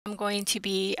I'm going to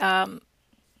be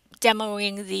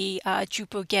demoing the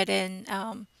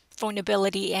drupalgeddon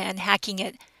vulnerability and hacking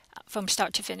it from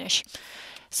start to finish.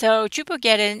 So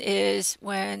drupalgeddon is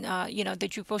when the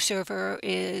Drupal server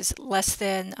is less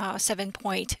than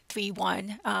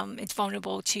 7.31. It's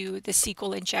vulnerable to the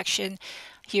SQL injection.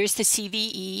 Here's the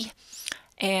CVE,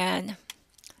 and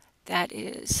that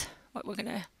is what we're going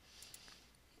to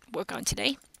work on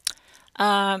today.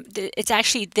 It's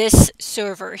actually this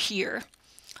server here.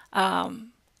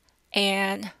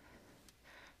 And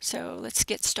so let's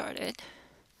get started.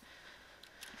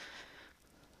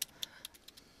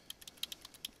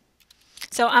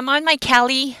 So I'm on my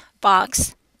Kali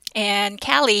box, and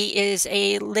Kali is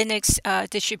a Linux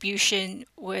distribution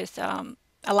with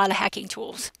a lot of hacking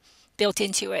tools built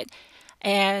into it.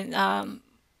 And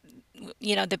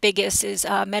the biggest is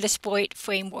Metasploit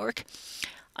framework.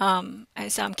 And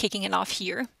so I'm kicking it off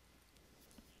here.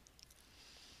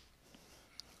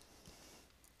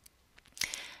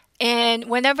 And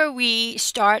whenever we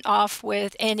start off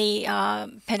with any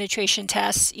penetration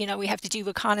tests, we have to do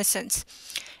reconnaissance.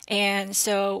 And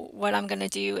so what I'm going to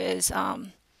do is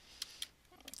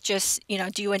just,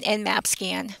 do an nmap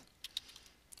scan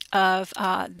of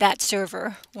that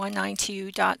server,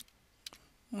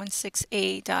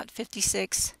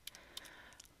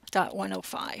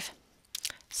 192.168.56.105.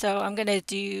 So I'm going to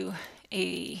do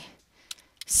a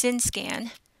SYN scan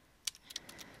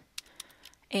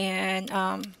and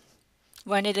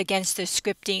run it against the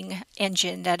scripting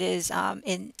engine that is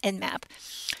in nmap.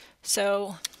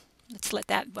 So let's let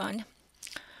that run.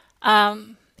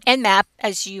 nmap,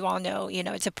 as you all know,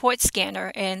 it's a port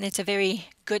scanner, and it's a very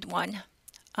good one.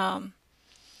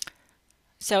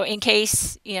 So in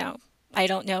case, I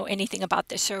don't know anything about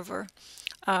the server,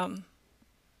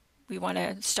 we want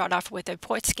to start off with a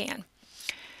port scan.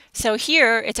 So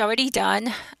here, it's already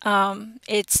done.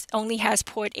 It only has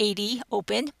port 80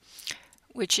 open,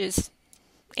 which is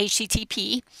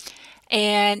HTTP.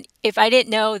 And if I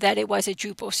didn't know that it was a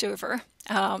Drupal server,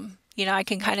 I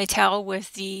can kind of tell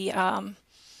with the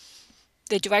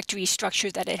directory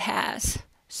structure that it has.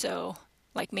 So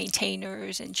like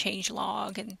maintainers and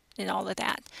changelog and all of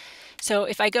that. So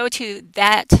if I go to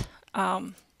that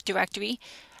directory,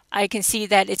 I can see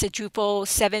that it's a Drupal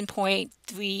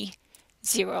 7.30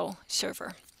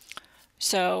 server.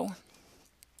 So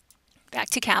back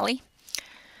to Kali.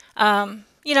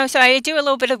 So I do a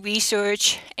little bit of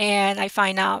research, and I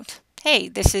find out, hey,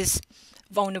 this is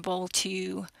vulnerable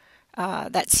to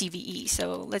that CVE.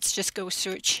 So let's just go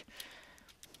search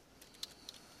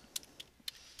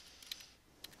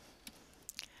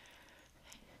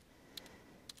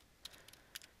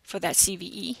for that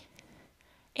CVE.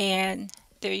 And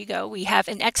there you go. We have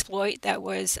an exploit that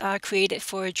was created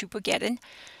for drupalgeddon.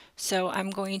 So I'm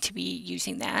going to be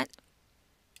using that.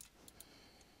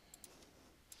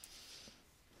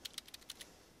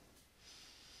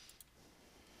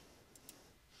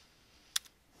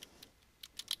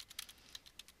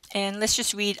 And let's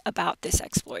just read about this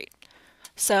exploit.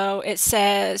 So it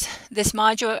says, this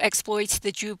module exploits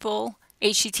the Drupal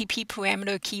HTTP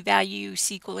parameter key value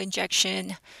SQL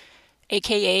injection,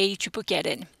 aka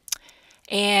drupalgeddon.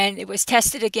 And it was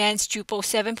tested against Drupal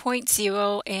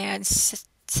 7.0 and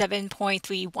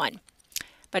 7.31,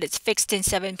 but it's fixed in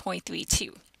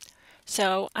 7.32.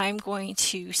 So I'm going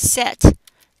to set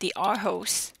the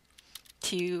rhost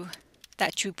to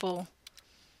that Drupal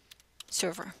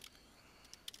server.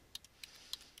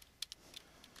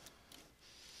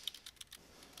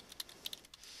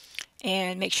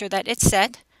 And make sure that it's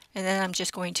set, and then I'm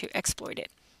just going to exploit it.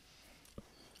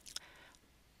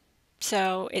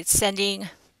 So it's sending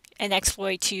an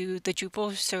exploit to the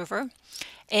Drupal server,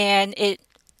 and it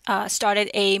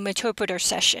started a Meterpreter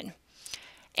session.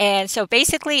 And so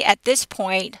basically at this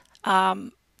point, that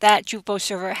Drupal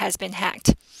server has been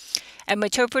hacked. A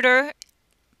Meterpreter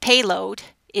payload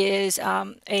is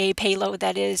a payload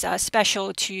that is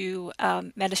special to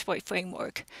Metasploit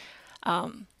framework.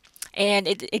 And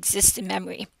it exists in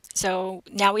memory. So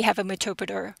now we have a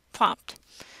Meterpreter prompt.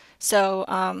 So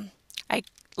I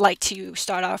like to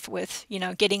start off with,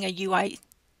 getting a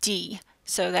UID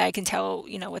so that I can tell,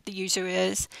 what the user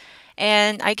is.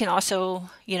 And I can also,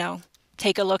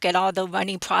 take a look at all the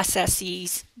running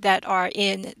processes that are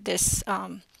in this,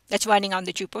 that's running on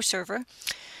the Drupal server.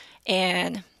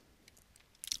 And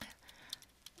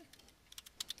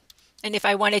if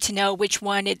I wanted to know which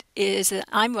one it is that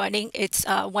I'm running, it's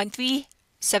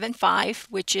 1375,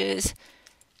 which is,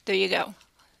 there you go.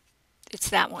 It's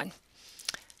that one.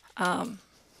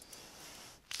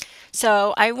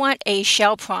 So I want a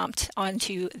shell prompt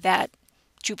onto that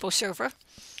Drupal server.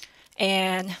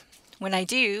 And when I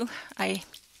do, I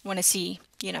want to see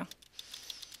you know,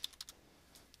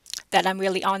 that I'm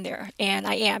really on there. And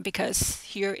I am, because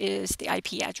here is the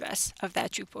IP address of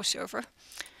that Drupal server.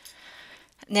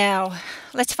 Now,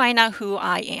 let's find out who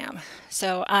I am.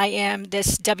 So I am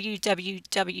this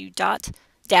www.data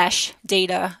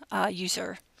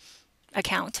user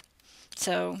account.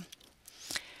 So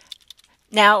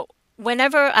now,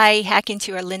 whenever I hack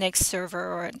into a Linux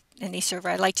server or any server,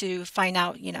 I like to find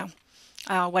out,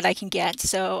 what I can get.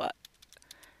 So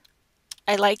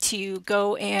I like to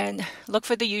go and look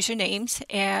for the usernames,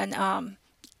 and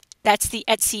that's the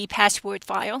etc password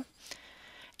file.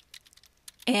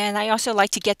 And I also like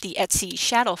to get the etc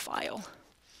shadow file.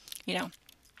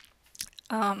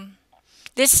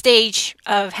 This stage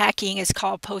of hacking is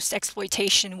called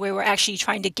post-exploitation, where we're actually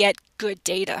trying to get good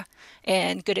data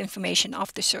and good information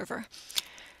off the server.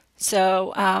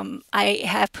 So I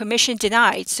have permission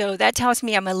denied, so that tells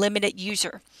me I'm a limited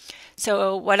user.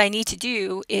 So what I need to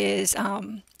do is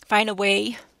find a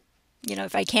way,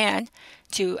 if I can,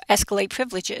 to escalate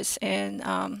privileges and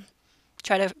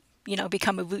try to,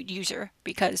 become a root user,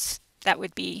 because that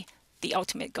would be the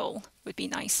ultimate goal, would be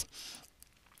nice.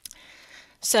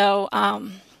 So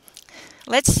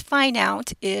let's find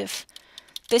out if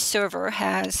this server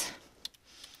has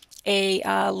a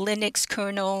Linux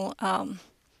kernel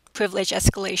privilege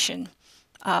escalation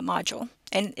module.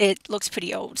 And it looks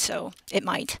pretty old, so it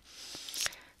might.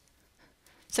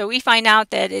 So we find out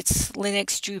that it's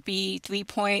Linux Drupal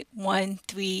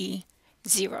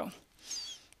 3.130.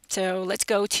 So let's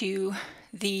go to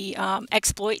the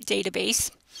exploit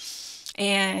database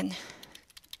and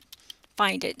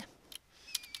find it.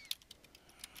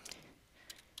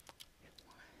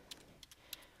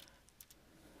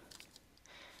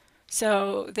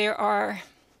 So there are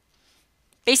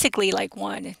basically like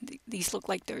one. These look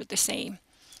like they're the same.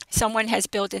 Someone has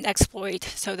built an exploit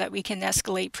so that we can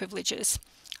escalate privileges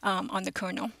on the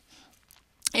kernel.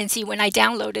 And see, when I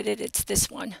downloaded it, it's this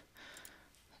one.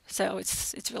 So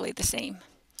it's really the same.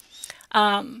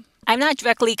 I'm not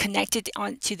directly connected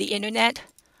to the internet,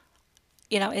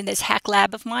 in this hack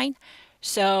lab of mine.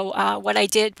 So what I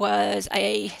did was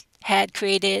I had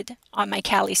created on my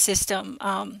Kali system,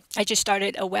 I just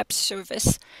started a web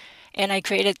service, and I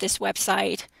created this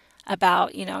website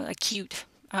about, a cute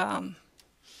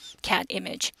cat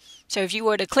image. So if you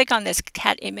were to click on this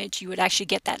cat image, you would actually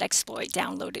get that exploit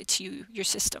downloaded to your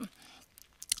system.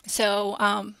 So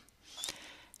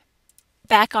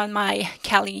back on my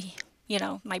Kali,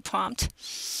 my prompt,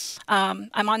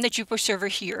 I'm on the Drupal server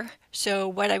here. So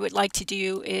what I would like to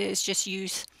do is just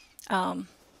use wget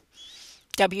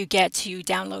to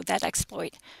download that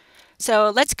exploit. So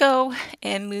let's go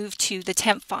and move to the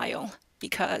temp file,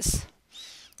 because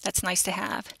that's nice to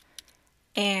have.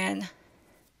 And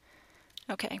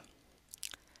okay,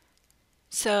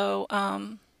 so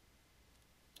I'm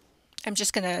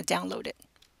just going to download it.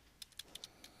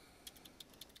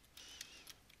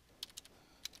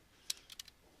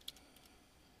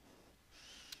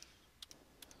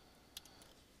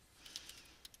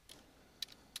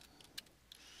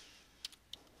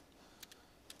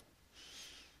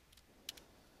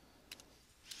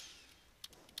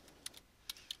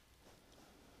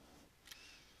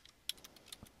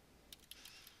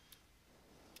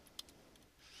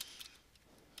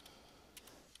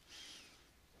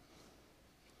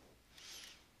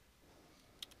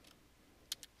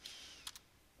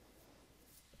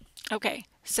 Okay,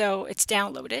 so it's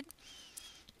downloaded,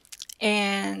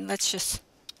 and let's just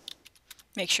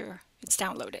make sure it's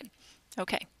downloaded.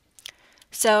 Okay,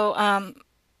 so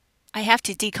I have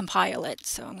to decompile it,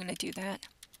 so I'm going to do that.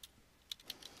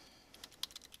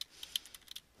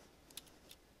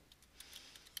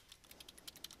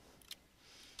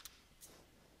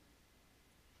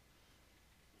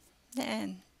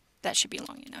 And that should be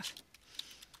long enough.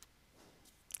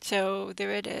 So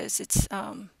there it is. It's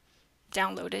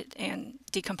downloaded and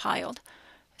decompiled.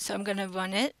 So I'm going to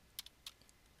run it,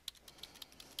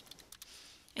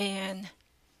 and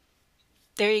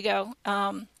there you go.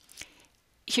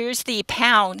 Here's the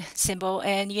pound symbol,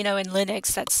 and in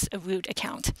Linux that's a root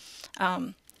account.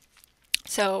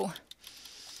 So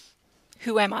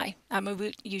who am I? I'm a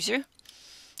root user,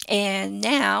 and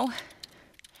now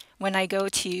when I go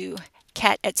to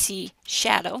cat etc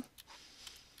shadow,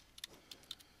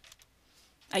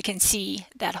 I can see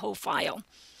that whole file.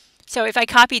 So if I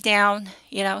copy down,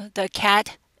 the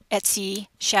cat etc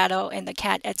shadow and the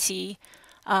cat etc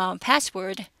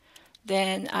password,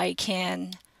 then I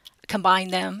can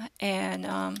combine them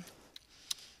and,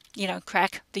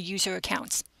 crack the user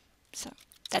accounts. So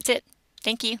that's it.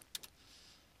 Thank you.